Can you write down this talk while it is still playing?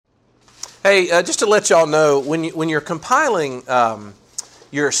Hey, just to let y'all know, when you're compiling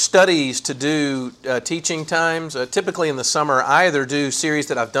your studies to do teaching times, typically in the summer, I either do series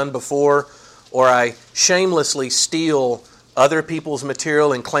that I've done before, or I shamelessly steal other people's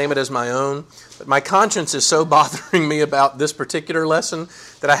material and claim it as my own. But my conscience is so bothering me about this particular lesson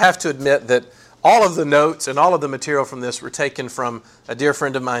that I have to admit that all of the notes and all of the material from this were taken from a dear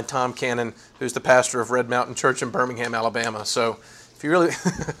friend of mine, Tom Cannon, who's the pastor of Red Mountain Church in Birmingham, Alabama. So if you really,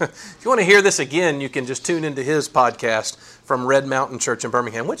 if you want to hear this again, you can just tune into his podcast from Red Mountain Church in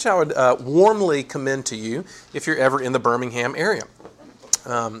Birmingham, which I would warmly commend to you if you're ever in the Birmingham area.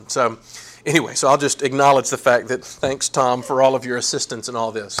 So I'll just acknowledge the fact that thanks, Tom, for all of your assistance in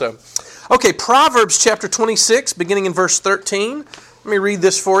all this. So, okay, Proverbs chapter 26, beginning in verse 13. Let me read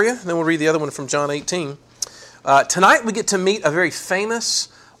this for you, and then we'll read the other one from John 18. Tonight we get to meet a very famous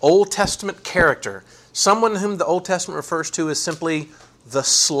Old Testament character, someone whom the Old Testament refers to as simply the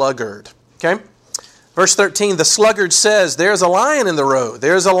sluggard. Okay? Verse 13, the sluggard says, "There's a lion in the road,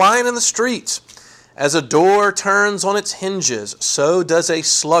 there's a lion in the streets. As a door turns on its hinges, so does a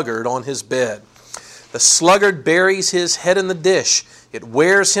sluggard on his bed. The sluggard buries his head in the dish. It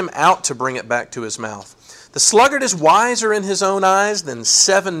wears him out to bring it back to his mouth. The sluggard is wiser in his own eyes than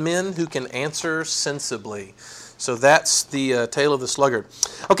 7 men who can answer sensibly." So that's the tale of the sluggard.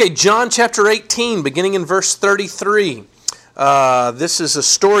 Okay, John chapter 18, beginning in verse 33. This is a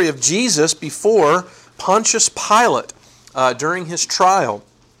story of Jesus before Pontius Pilate during his trial.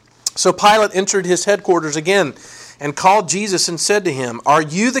 So Pilate entered his headquarters again and called Jesus and said to him, "Are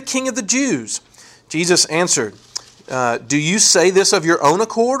you the king of the Jews?" Jesus answered, "Do you say this of your own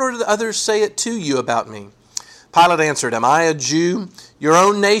accord, or do others say it to you about me?" Pilate answered, "Am I a Jew? Your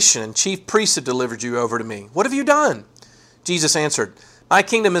own nation and chief priests have delivered you over to me. What have you done?" Jesus answered, "My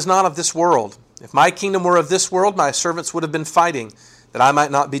kingdom is not of this world. If my kingdom were of this world, my servants would have been fighting, that I might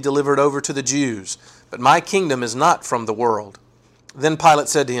not be delivered over to the Jews. But my kingdom is not from the world." Then Pilate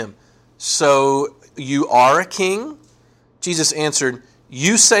said to him, "So you are a king?" Jesus answered,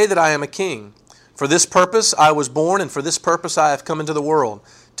 "You say that I am a king. For this purpose I was born, and for this purpose I have come into the world,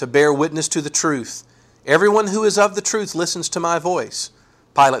 to bear witness to the truth. Everyone who is of the truth listens to my voice."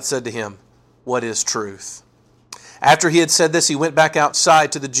 Pilate said to him, "What is truth?" After he had said this, he went back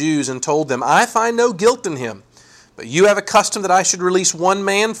outside to the Jews and told them, "I find no guilt in him. But you have a custom that I should release one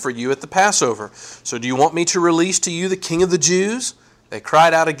man for you at the Passover. So do you want me to release to you the king of the Jews?" They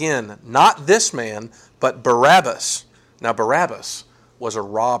cried out again, "Not this man, but Barabbas." Now Barabbas was a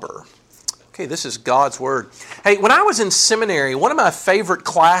robber. Okay, this is God's Word. Hey, when I was in seminary, one of my favorite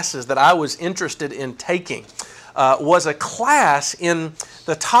classes that I was interested in taking was a class in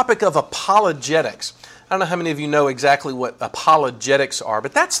the topic of apologetics. I don't know how many of you know exactly what apologetics are,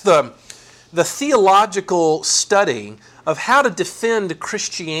 but that's the theological study of how to defend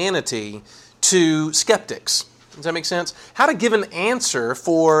Christianity to skeptics. Does that make sense? How to give an answer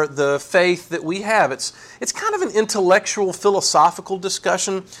for the faith that we have. It's kind of an intellectual, philosophical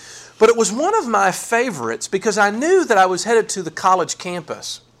discussion, but it was one of my favorites because I knew that I was headed to the college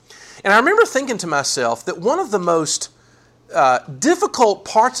campus. And I remember thinking to myself that one of the most difficult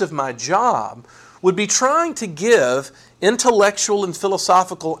parts of my job would be trying to give intellectual and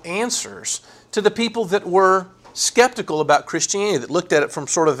philosophical answers to the people that were skeptical about Christianity, that looked at it from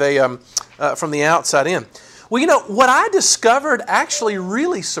sort of from the outside in. Well, you know, what I discovered actually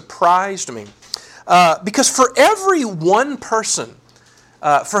really surprised me. Because for every one person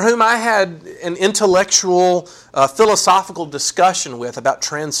for whom I had an intellectual, philosophical discussion with about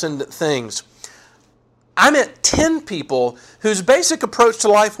transcendent things, I met 10 people whose basic approach to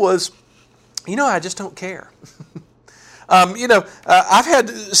life was, I just don't care. I've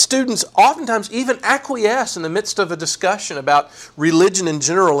had students oftentimes even acquiesce in the midst of a discussion about religion in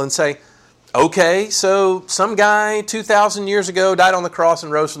general and say, "Okay, so some guy 2,000 years ago died on the cross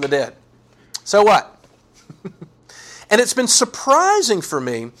and rose from the dead. So what?" And it's been surprising for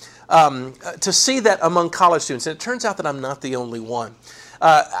me to see that among college students. And it turns out that I'm not the only one.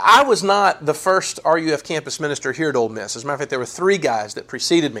 I was not the first RUF campus minister here at Ole Miss. As a matter of fact, there were 3 guys that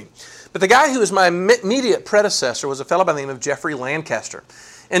preceded me. But the guy who was my immediate predecessor was a fellow by the name of Jeffrey Lancaster.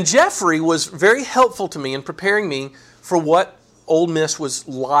 And Jeffrey was very helpful to me in preparing me for what Ole Miss was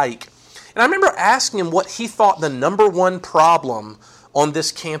like. And I remember asking him what he thought the number one problem on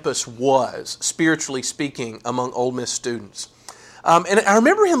this campus was, spiritually speaking, among Ole Miss students. And I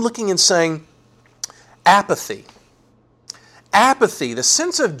remember him looking and saying, apathy. Apathy, the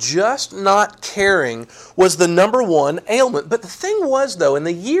sense of just not caring, was the number one ailment. But the thing was, though, in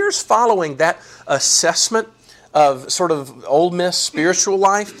the years following that assessment of sort of Ole Miss spiritual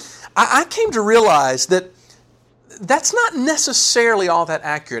life, I came to realize that that's not necessarily all that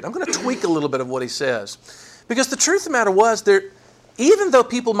accurate. I'm going to tweak a little bit of what he says. Because the truth of the matter was, even though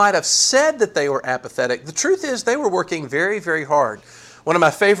people might have said that they were apathetic, the truth is they were working very, very hard. One of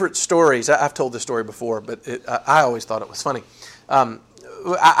my favorite stories, I've told this story before, but I always thought it was funny.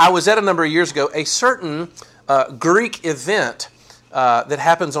 I was at a number of years ago, a certain Greek event that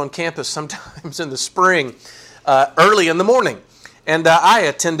happens on campus sometimes in the spring, early in the morning. And I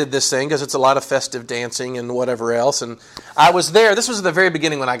attended this thing because it's a lot of festive dancing and whatever else. And I was there. This was at the very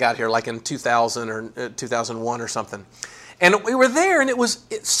beginning when I got here, like in 2000 or 2001 or something. And we were there, and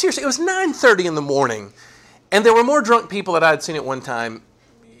seriously, it was 9:30 in the morning. And there were more drunk people that I had seen at one time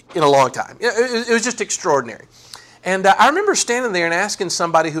in a long time. It was just extraordinary. And I remember standing there and asking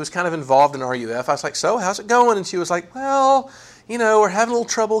somebody who was kind of involved in RUF, I was like, so how's it going? And she was like, well, we're having a little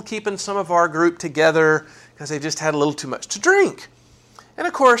trouble keeping some of our group together because they just had a little too much to drink. And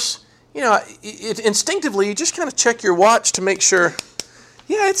of course, instinctively, you just kind of check your watch to make sure,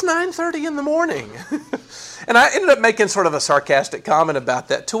 it's 9:30 in the morning. And I ended up making sort of a sarcastic comment about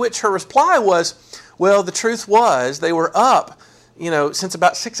that, to which her reply was, well, the truth was they were up, since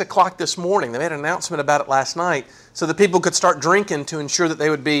about 6 o'clock this morning. They made an announcement about it last night so that people could start drinking to ensure that they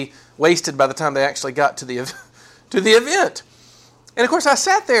would be wasted by the time they actually got to the event. And of course, I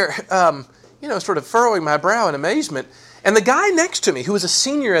sat there, sort of furrowing my brow in amazement. And the guy next to me, who was a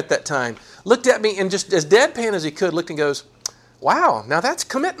senior at that time, looked at me and just as deadpan as he could, looked and goes, wow, now that's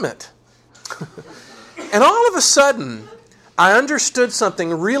commitment. And all of a sudden, I understood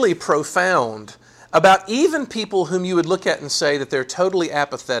something really profound about even people whom you would look at and say that they're totally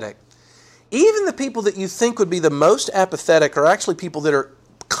apathetic. Even the people that you think would be the most apathetic are actually people that are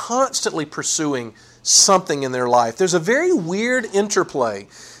constantly pursuing something in their life. There's a very weird interplay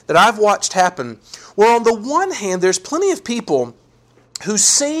that I've watched happen where on the one hand, there's plenty of people who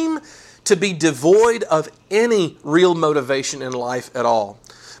seem to be devoid of any real motivation in life at all.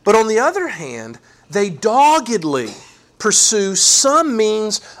 But on the other hand, they doggedly pursue some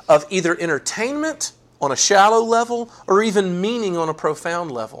means of either entertainment on a shallow level or even meaning on a profound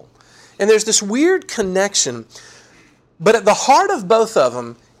level. And there's this weird connection, but at the heart of both of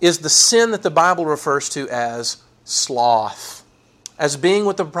them is the sin that the Bible refers to as sloth, as being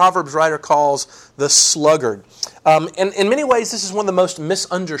what the Proverbs writer calls the sluggard. And in many ways, this is one of the most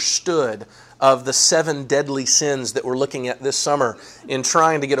misunderstood of the 7 deadly sins that we're looking at this summer in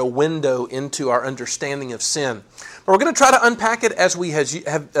trying to get a window into our understanding of sin. But we're going to try to unpack it as we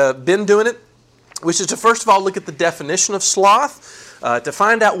have been doing it, which is to first of all look at the definition of sloth, to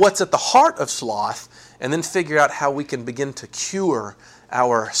find out what's at the heart of sloth, and then figure out how we can begin to cure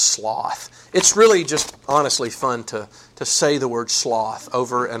our sloth. It's really just honestly fun to say the word sloth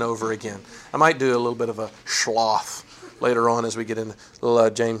over and over again. I might do a little bit of a sloth later on as we get into little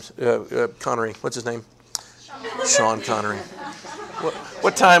James Connery. What's his name? Sean Connery.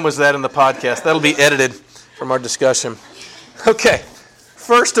 What time was that in the podcast? That'll be edited from our discussion. Okay.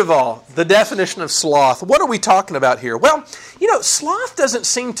 First of all, the definition of sloth. What are we talking about here? Well, sloth doesn't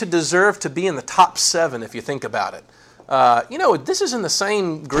seem to deserve to be in the top 7 if you think about it. This is in the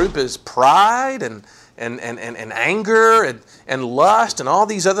same group as pride and anger and lust and all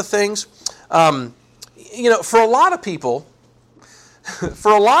these other things. For a lot of people,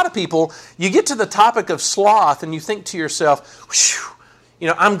 you get to the topic of sloth and you think to yourself,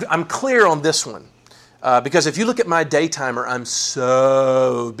 I'm clear on this one. Because if you look at my daytimer, I'm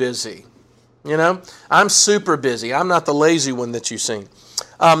so busy. I'm super busy. I'm not the lazy one that you've seen.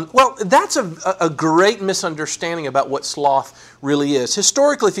 Well, that's a great misunderstanding about what sloth really is.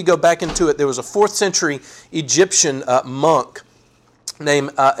 Historically, if you go back into it, there was a 4th century Egyptian monk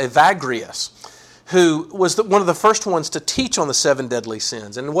named Evagrius, who was one of the first ones to teach on the 7 deadly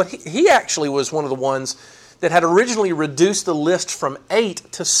sins. And what he actually was one of the ones that had originally reduced the list from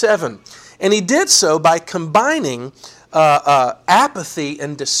 8 to 7. And he did so by combining apathy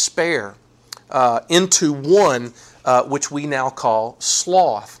and despair into one, which we now call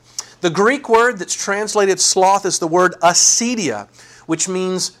sloth. The Greek word that's translated sloth is the word acedia, which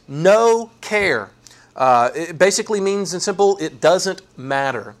means no care. It basically means, in simple, it doesn't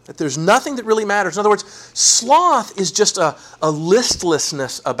matter. That there's nothing that really matters. In other words, sloth is just a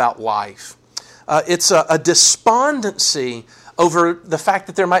listlessness about life. It's a despondency over the fact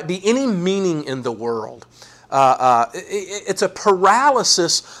that there might be any meaning in the world. It's a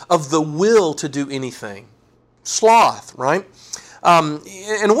paralysis of the will to do anything. Sloth, right?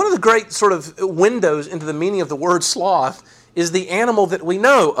 And one of the great sort of windows into the meaning of the word sloth is the animal that we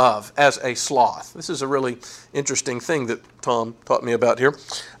know of as a sloth. This is a really interesting thing that Tom taught me about here.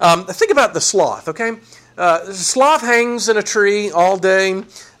 Think about the sloth, okay? Sloth hangs in a tree all day.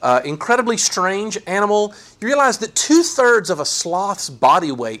 incredibly strange animal. You realize that 2/3 of a sloth's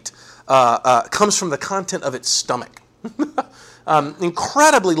body weight comes from the content of its stomach.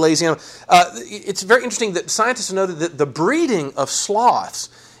 Incredibly lazy animal. It's very interesting that scientists have noted that the breeding of sloths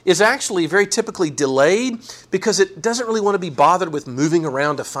is actually very typically delayed because it doesn't really want to be bothered with moving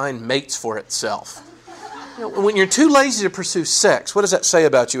around to find mates for itself. When you're too lazy to pursue sex, what does that say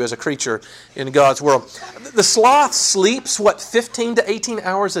about you as a creature in God's world? The sloth sleeps, 15 to 18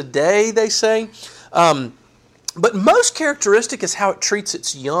 hours a day, they say. But most characteristic is how it treats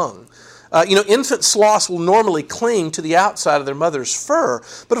its young. Infant sloths will normally cling to the outside of their mother's fur,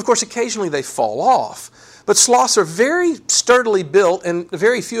 but of course occasionally they fall off. But sloths are very sturdily built, and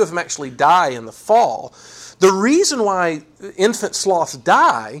very few of them actually die in the fall. The reason why infant sloths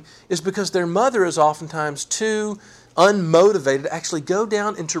die is because their mother is oftentimes too unmotivated to actually go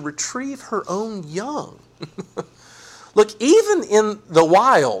down and to retrieve her own young. Look, even in the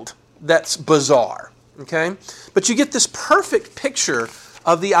wild, that's bizarre, okay? But you get this perfect picture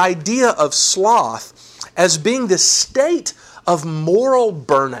of the idea of sloth as being this state of moral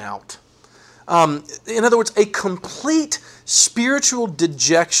burnout. In other words, a complete spiritual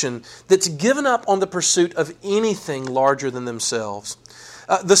dejection that's given up on the pursuit of anything larger than themselves.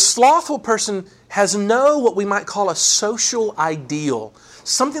 The slothful person has no what we might call a social ideal,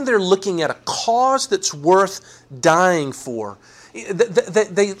 something they're looking at, a cause that's worth dying for.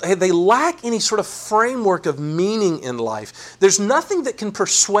 They lack any sort of framework of meaning in life. There's nothing that can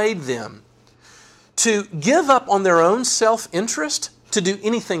persuade them to give up on their own self-interest to do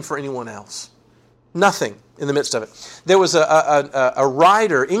anything for anyone else. Nothing in the midst of it. There was a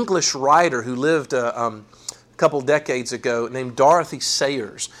writer, English writer, who lived a couple decades ago named Dorothy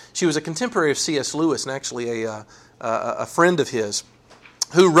Sayers. She was a contemporary of C.S. Lewis and actually a friend of his,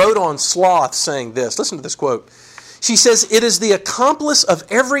 who wrote on sloth saying this. Listen to this quote. She says, "It is the accomplice of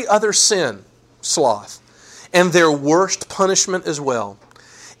every other sin, sloth, and their worst punishment as well.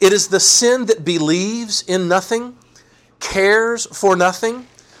 It is the sin that believes in nothing, cares for nothing,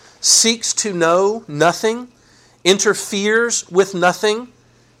 seeks to know nothing, interferes with nothing,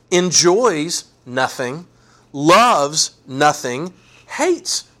 enjoys nothing, loves nothing,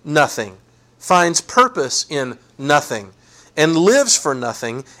 hates nothing, finds purpose in nothing, and lives for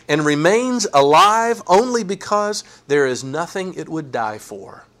nothing, and remains alive only because there is nothing it would die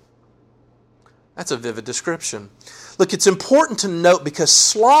for." That's a vivid description. Look, it's important to note because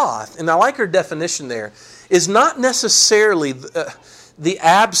sloth, and I like her definition there, is not necessarily the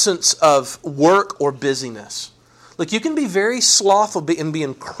absence of work or busyness. Look, you can be very slothful and be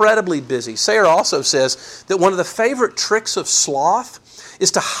incredibly busy. Sayre also says that one of the favorite tricks of sloth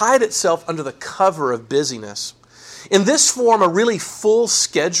is to hide itself under the cover of busyness. In this form, a really full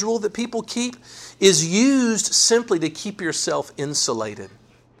schedule that people keep is used simply to keep yourself insulated.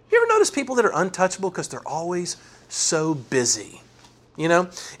 You ever notice people that are untouchable because they're always so busy?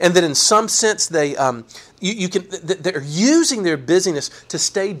 And that in some sense they're using their busyness to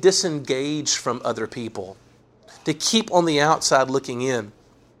stay disengaged from other people, to keep on the outside looking in.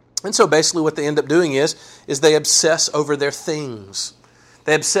 And so basically what they end up doing is they obsess over their things.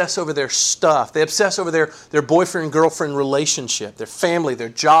 They obsess over their stuff. They obsess over their boyfriend-girlfriend relationship, their family, their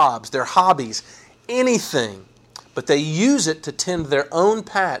jobs, their hobbies, anything. But they use it to tend their own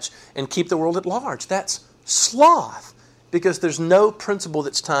patch and keep the world at large. That's sloth, because there's no principle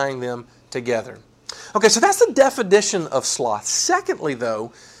that's tying them together. Okay, so that's the definition of sloth. Secondly,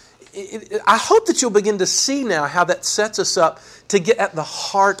 though, I hope that you'll begin to see now how that sets us up to get at the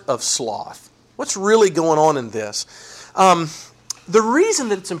heart of sloth. What's really going on in this? The reason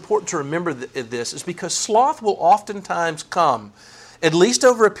that it's important to remember this is because sloth will oftentimes come, at least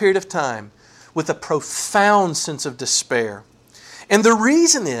over a period of time, with a profound sense of despair. And the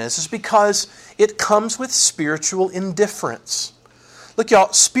reason is because it comes with spiritual indifference. Look,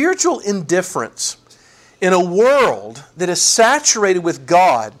 y'all, spiritual indifference in a world that is saturated with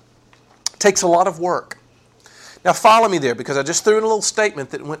God takes a lot of work. Now follow me there, because I just threw in a little statement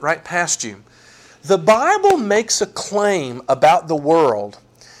that went right past you. The Bible makes a claim about the world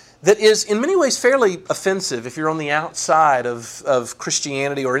that is in many ways fairly offensive if you're on the outside of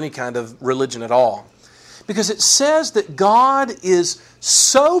Christianity or any kind of religion at all. Because it says that God is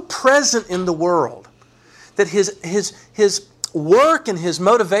so present in the world that His work and His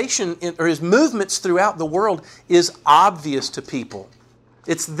motivation or His movements throughout the world is obvious to people.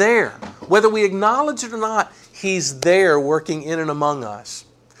 It's there. Whether we acknowledge it or not, He's there working in and among us.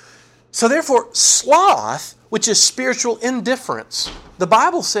 So therefore, sloth, which is spiritual indifference, the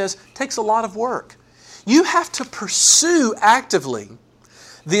Bible says takes a lot of work. You have to pursue actively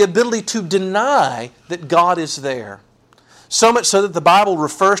the ability to deny that God is there. So much so that the Bible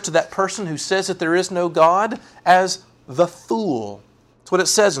refers to that person who says that there is no God as the fool. That's what it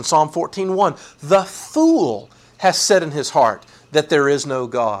says in Psalm 14:1. The fool has said in his heart that there is no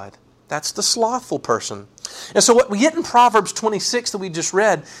God. That's the slothful person. And so what we get in Proverbs 26 that we just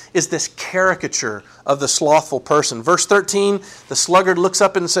read is this caricature of the slothful person. Verse 13, the sluggard looks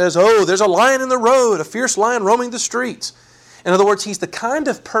up and says, "Oh, there's a lion in the road, a fierce lion roaming the streets." In other words, he's the kind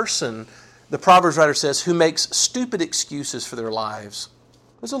of person, the Proverbs writer says, who makes stupid excuses for their lives.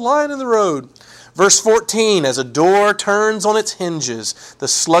 There's a lion in the road. Verse 14, as a door turns on its hinges, the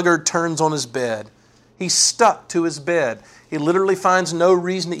sluggard turns on his bed. He's stuck to his bed. He literally finds no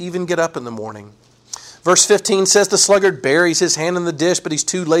reason to even get up in the morning. Verse 15 says the sluggard buries his hand in the dish, but he's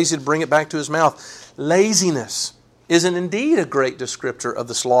too lazy to bring it back to his mouth. Laziness is indeed a great descriptor of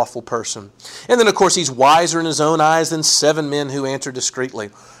the slothful person. And then, of course, he's wiser in his own eyes than 7 men who answer discreetly.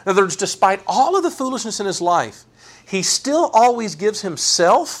 In other words, despite all of the foolishness in his life, he still always gives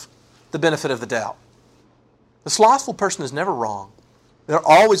himself the benefit of the doubt. The slothful person is never wrong. They're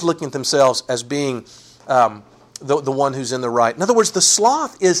always looking at themselves as being the one who's in the right. In other words, the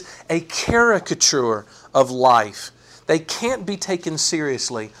sloth is a caricature of life. They can't be taken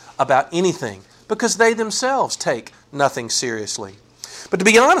seriously about anything because they themselves take nothing seriously. But to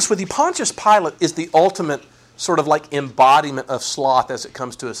be honest with you, Pontius Pilate is the ultimate sort of like embodiment of sloth as it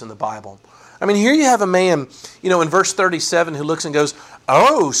comes to us in the Bible. I mean, here you have a man, in verse 37 who looks and goes,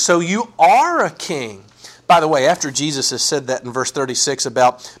 "Oh, so you are a king." By the way, after Jesus has said that in verse 36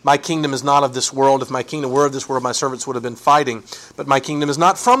 about, "My kingdom is not of this world. If my kingdom were of this world, my servants would have been fighting. But my kingdom is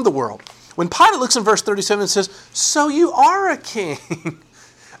not from the world." When Pilate looks in verse 37 and says, "So you are a king,"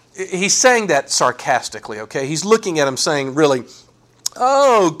 he's saying that sarcastically, okay? He's looking at him saying, really,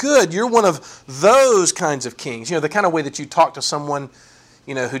 "Oh, good, you're one of those kinds of kings." The kind of way that you talk to someone,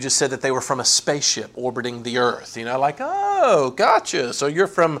 who just said that they were from a spaceship orbiting the earth. Like, "Oh, gotcha. So you're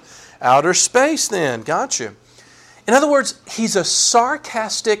from outer space then. Gotcha." In other words, he's a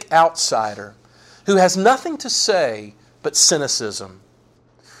sarcastic outsider who has nothing to say but cynicism.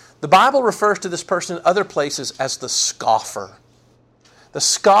 The Bible refers to this person in other places as the scoffer. The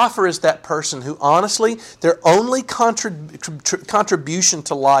scoffer is that person who, honestly, their only contribution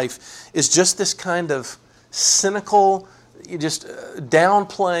to life is just this kind of cynical, just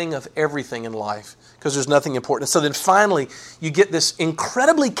downplaying of everything in life because there's nothing important. So then finally, you get this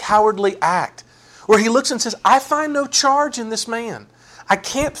incredibly cowardly act where he looks and says, "I find no charge in this man. I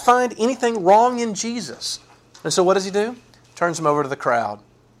can't find anything wrong in Jesus." And so what does he do? Turns him over to the crowd,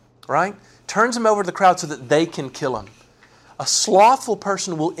 right? Turns him over to the crowd so that they can kill him. A slothful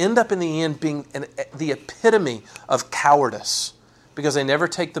person will end up in the end being the epitome of cowardice because they never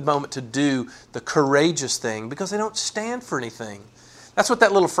take the moment to do the courageous thing because they don't stand for anything. That's what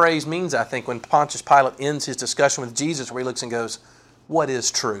that little phrase means, I think, when Pontius Pilate ends his discussion with Jesus where he looks and goes, "What is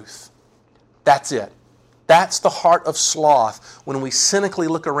truth?" That's it. That's the heart of sloth when we cynically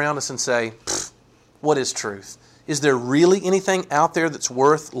look around us and say, "What is truth? Is there really anything out there that's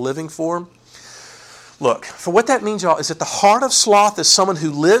worth living for?" Look, for what that means, y'all, is that the heart of sloth is someone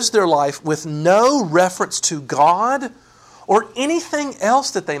who lives their life with no reference to God or anything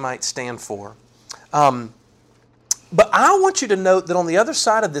else that they might stand for. But I want you to note that on the other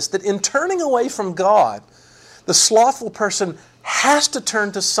side of this, that in turning away from God, the slothful person has to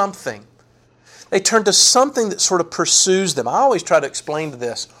turn to something. They turn to something that sort of pursues them. I always try to explain to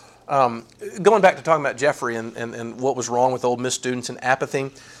this, going back to talking about Jeffrey and what was wrong with Ole Miss students and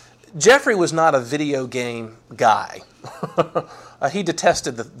apathy. Jeffrey was not a video game guy. He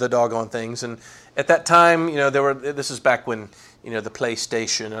detested the doggone things. And at that time, this is back when, the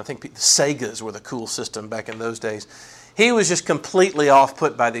PlayStation, and I think the Segas were the cool system back in those days. He was just completely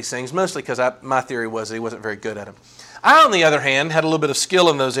off-put by these things, mostly because my theory was that he wasn't very good at them. I, on the other hand, had a little bit of skill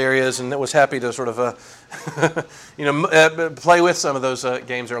in those areas and was happy to sort of, play with some of those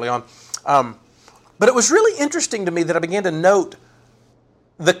games early on. But it was really interesting to me that I began to note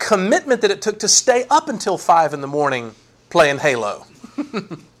the commitment that it took to stay up until 5 in the morning playing Halo.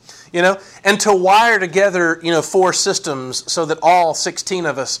 And to wire together, 4 systems so that all 16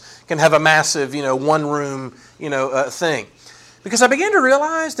 of us can have a massive, one-room, thing. Because I began to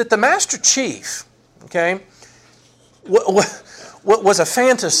realize that the Master Chief, okay, was a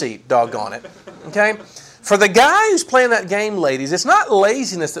fantasy, doggone it, okay? For the guy who's playing that game, ladies, it's not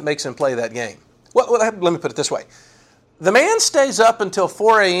laziness that makes him play that game. Let me put it this way. The man stays up until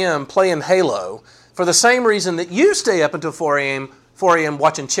 4 a.m. playing Halo for the same reason that you stay up until 4 a.m.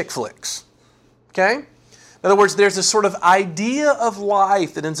 watching chick flicks. Okay? In other words, there's this sort of idea of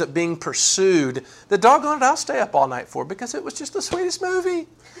life that ends up being pursued that, doggone it, I'll stay up all night for because it was just the sweetest movie.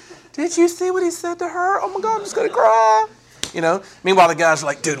 Did you see what he said to her? Oh my God, I'm just going to cry. Meanwhile, the guys are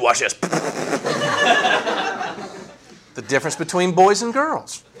like, dude, watch this. The difference between boys and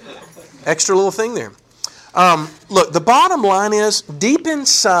girls. Extra little thing there. Look, the bottom line is, deep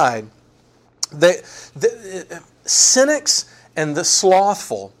inside, the cynics and the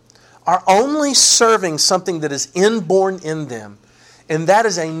slothful are only serving something that is inborn in them, and that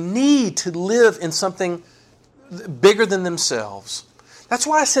is a need to live in something bigger than themselves. That's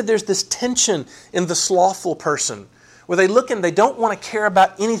why I said there's this tension in the slothful person, where they look and they don't want to care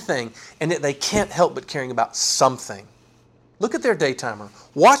about anything, and yet they can't help but caring about something. Look at their daytimer.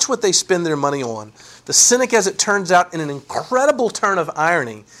 Watch what they spend their money on. The cynic, as it turns out, in an incredible turn of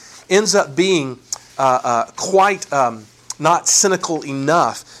irony, ends up being quite not cynical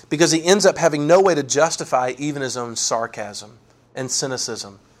enough, because he ends up having no way to justify even his own sarcasm and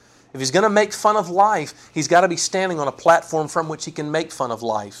cynicism. If he's going to make fun of life, he's got to be standing on a platform from which he can make fun of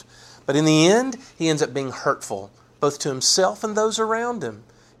life. But in the end, he ends up being hurtful, both to himself and those around him.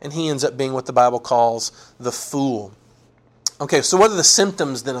 And he ends up being what the Bible calls the fool. Okay, so what are the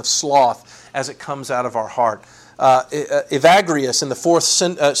symptoms then of sloth as it comes out of our heart? Evagrius in the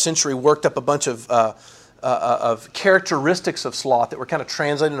 4th century worked up a bunch of characteristics of sloth that were kind of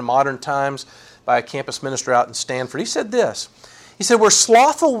translated into modern times by a campus minister out in Stanford. He said this. He said, we're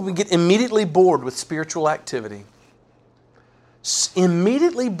slothful when we get immediately bored with spiritual activity.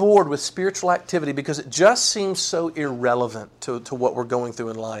 Immediately bored with spiritual activity because it just seems so irrelevant to what we're going through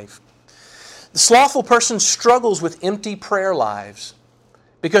in life. The slothful person struggles with empty prayer lives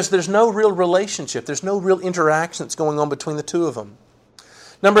because there's no real relationship. There's no real interaction that's going on between the two of them.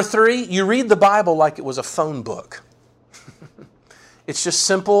 Number 3, you read the Bible like it was a phone book. It's just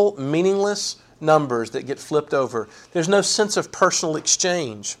simple, meaningless numbers that get flipped over. There's no sense of personal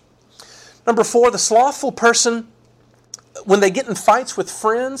exchange. Number 4, the slothful person, when they get in fights with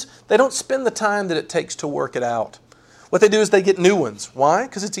friends, they don't spend the time that it takes to work it out. What they do is they get new ones. Why?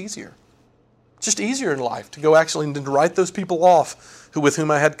 Because it's easier. It's just easier in life to go actually to write those people off with whom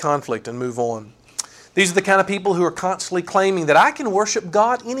I had conflict and move on. These are the kind of people who are constantly claiming that I can worship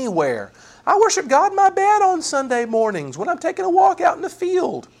God anywhere. I worship God in my bed on Sunday mornings when I'm taking a walk out in the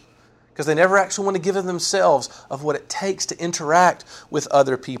field. Because they never actually want to give of themselves of what it takes to interact with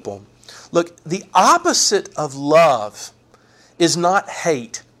other people. Look, the opposite of love is not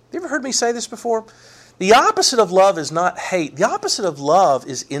hate. You ever heard me say this before? The opposite of love is not hate. The opposite of love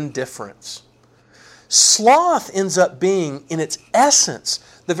is indifference. Sloth ends up being, in its essence,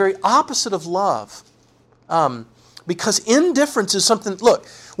 the very opposite of love. Because indifference is something, look,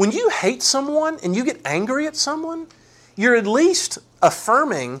 when you hate someone and you get angry at someone, you're at least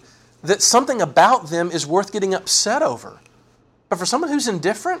affirming that something about them is worth getting upset over. But for someone who's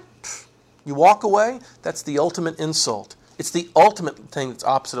indifferent, you walk away, that's the ultimate insult. It's the ultimate thing that's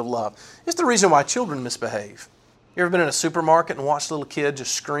opposite of love. It's the reason why children misbehave. You ever been in a supermarket and watched a little kid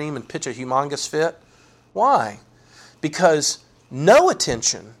just scream and pitch a humongous fit? Why? Because no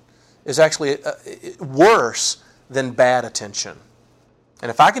attention is actually worse than bad attention.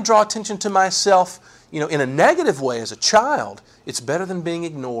 And if I can draw attention to myself, in a negative way as a child, it's better than being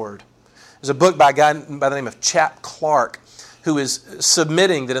ignored. There's a book by a guy by the name of Chap Clark who is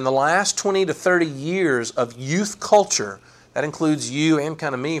submitting that in the last 20 to 30 years of youth culture, that includes you and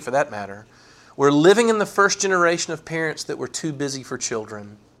kind of me for that matter, we're living in the first generation of parents that were too busy for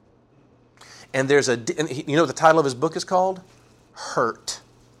children. And you know what the title of his book is called? Hurt.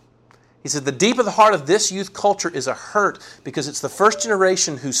 He said, the deep of the heart of this youth culture is a hurt because it's the first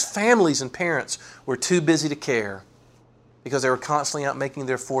generation whose families and parents were too busy to care because they were constantly out making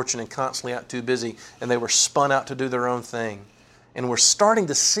their fortune and constantly out too busy, and they were spun out to do their own thing. And we're starting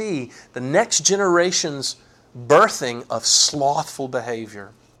to see the next generation's birthing of slothful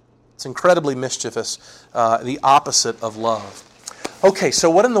behavior. It's incredibly mischievous, the opposite of love. Okay,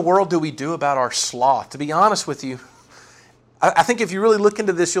 so what in the world do we do about our sloth? To be honest with you, I think if you really look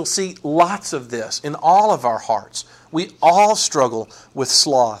into this, you'll see lots of this in all of our hearts. We all struggle with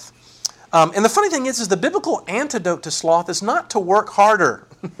sloth. And the funny thing is the biblical antidote to sloth is not to work harder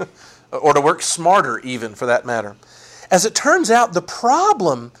or to work smarter even, for that matter. As it turns out, the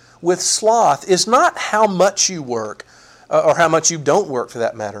problem with sloth is not how much you work or how much you don't work, for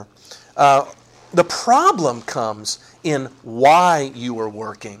that matter. The problem comes in why you are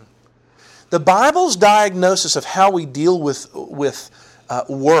working. The Bible's diagnosis of how we deal with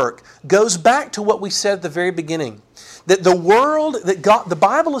work goes back to what we said at the very beginning. That the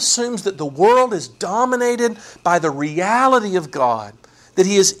Bible assumes that the world is dominated by the reality of God, that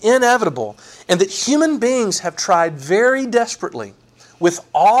He is inevitable, and that human beings have tried very desperately with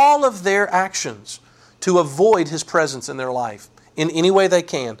all of their actions to avoid His presence in their life. in any way they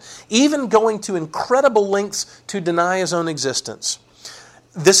can, even going to incredible lengths to deny his own existence.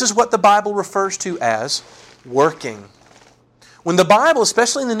 This is what the Bible refers to as working. When the Bible,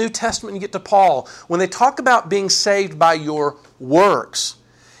 especially in the New Testament, you get to Paul, when they talk about being saved by your works,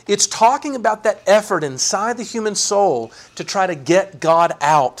 it's talking about that effort inside the human soul to try to get God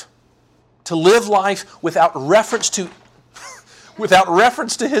out, to live life without reference to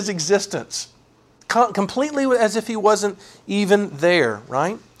His existence, completely as if He wasn't even there,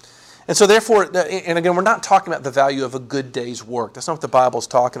 right? And so therefore, and again, we're not talking about the value of a good day's work. That's not what the Bible's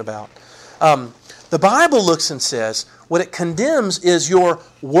talking about. The Bible looks and says, what it condemns is your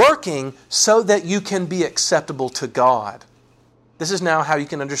working so that you can be acceptable to God. This is now how you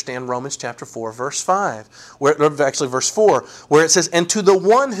can understand Romans chapter 4, verse 5. Verse 4, where it says, "And to the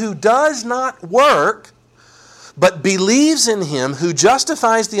one who does not work, but believes in Him who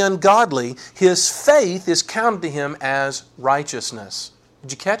justifies the ungodly, his faith is counted to him as righteousness."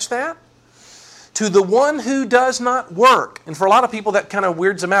 Did you catch that? To the one who does not work. And for a lot of people that kind of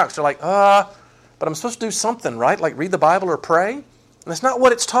weirds them out, because they're like, but I'm supposed to do something, right? Like read the Bible or pray? And that's not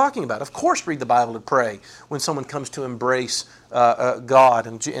what it's talking about. Of course read the Bible and pray when someone comes to embrace God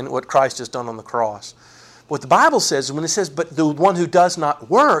and what Christ has done on the cross. What the Bible says, when it says, but the one who does not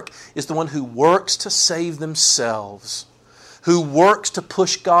work, is the one who works to save themselves, who works to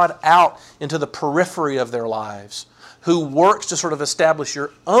push God out into the periphery of their lives, who works to sort of establish your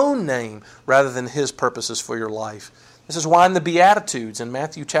own name rather than His purposes for your life. This is why in the Beatitudes, in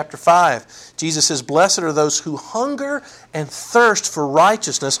Matthew chapter 5, Jesus says, "Blessed are those who hunger and thirst for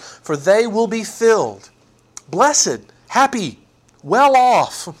righteousness, for they will be filled." Blessed, happy, well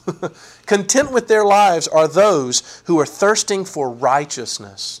off, content with their lives are those who are thirsting for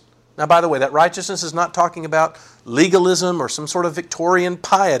righteousness. Now, by the way, that righteousness is not talking about legalism or some sort of Victorian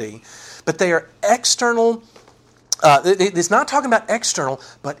piety, but they are external. It's not talking about external,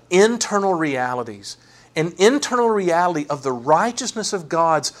 but internal realities. An internal reality of the righteousness of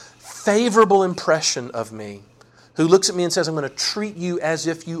God's favorable impression of me, who looks at me and says, "I'm going to treat you as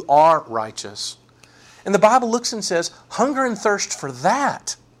if you are righteous." And the Bible looks and says, hunger and thirst for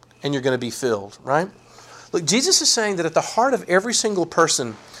that, and you're going to be filled, right? Look, Jesus is saying that at the heart of every single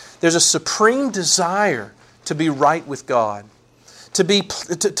person, there's a supreme desire to be right with God,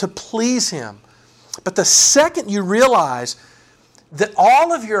 to please Him. But the second you realize that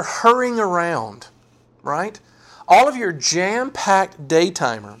all of your hurrying around, right? All of your jam-packed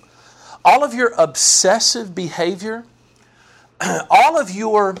daytimer, all of your obsessive behavior, all of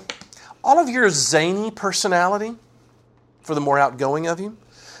your zany personality, for the more outgoing of you,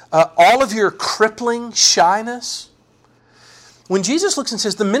 all of your crippling shyness. When Jesus looks and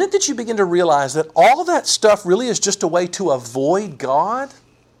says, the minute that you begin to realize that all that stuff really is just a way to avoid God,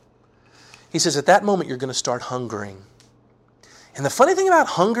 He says at that moment you're going to start hungering. And the funny thing about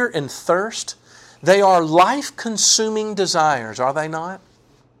hunger and thirst, they are life-consuming desires, are they not?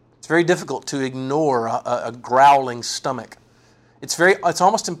 It's very difficult to ignore a growling stomach. It's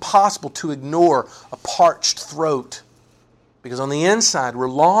almost impossible to ignore a parched throat, because on the inside we're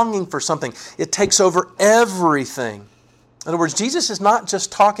longing for something. It takes over everything. In other words, Jesus is not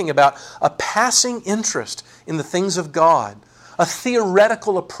just talking about a passing interest in the things of God, a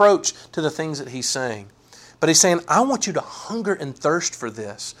theoretical approach to the things that He's saying. But He's saying, I want you to hunger and thirst for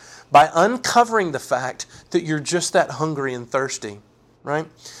this by uncovering the fact that you're just that hungry and thirsty, right?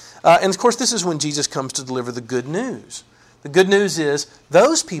 And of course, this is when Jesus comes to deliver the good news. The good news is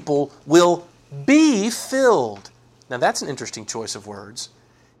those people will be filled. Now that's an interesting choice of words.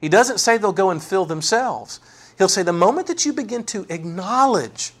 He doesn't say they'll go and fill themselves. He'll say the moment that you begin to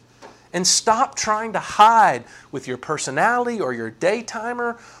acknowledge and stop trying to hide with your personality or your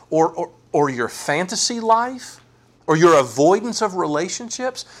daytimer or your fantasy life or your avoidance of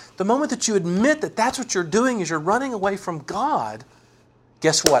relationships, the moment that you admit that that's what you're doing is you're running away from God,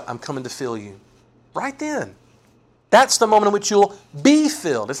 guess what? I'm coming to fill you. Right then. That's the moment in which you'll be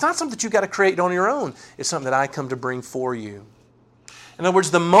filled. It's not something that you've got to create on your own. It's something that I come to bring for you. In other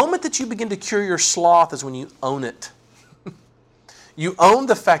words, the moment that you begin to cure your sloth is when you own it. You own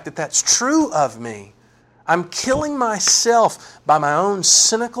the fact that that's true of me. I'm killing myself by my own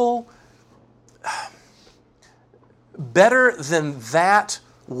cynical, better than that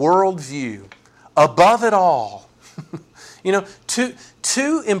worldview, above it all.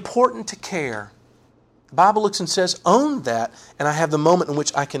 Too important to care. The Bible looks and says, own that, and I have the moment in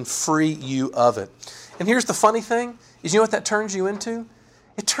which I can free you of it. And here's the funny thing, is you know what that turns you into?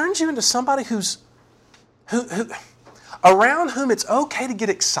 It turns you into somebody who around whom it's okay to get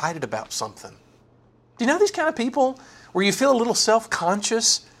excited about something. Do you know these kind of people where you feel a little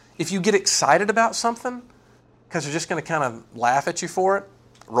self-conscious if you get excited about something? Because they're just going to kind of laugh at you for it,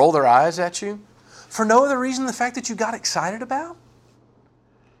 roll their eyes at you, for no other reason than the fact that you got excited about?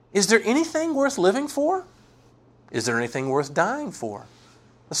 Is there anything worth living for? Is there anything worth dying for?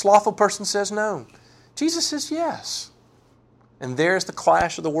 The slothful person says no. Jesus says yes. And there's the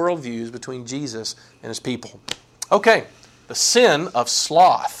clash of the worldviews between Jesus and His people. Okay, the sin of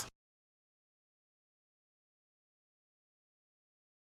sloth.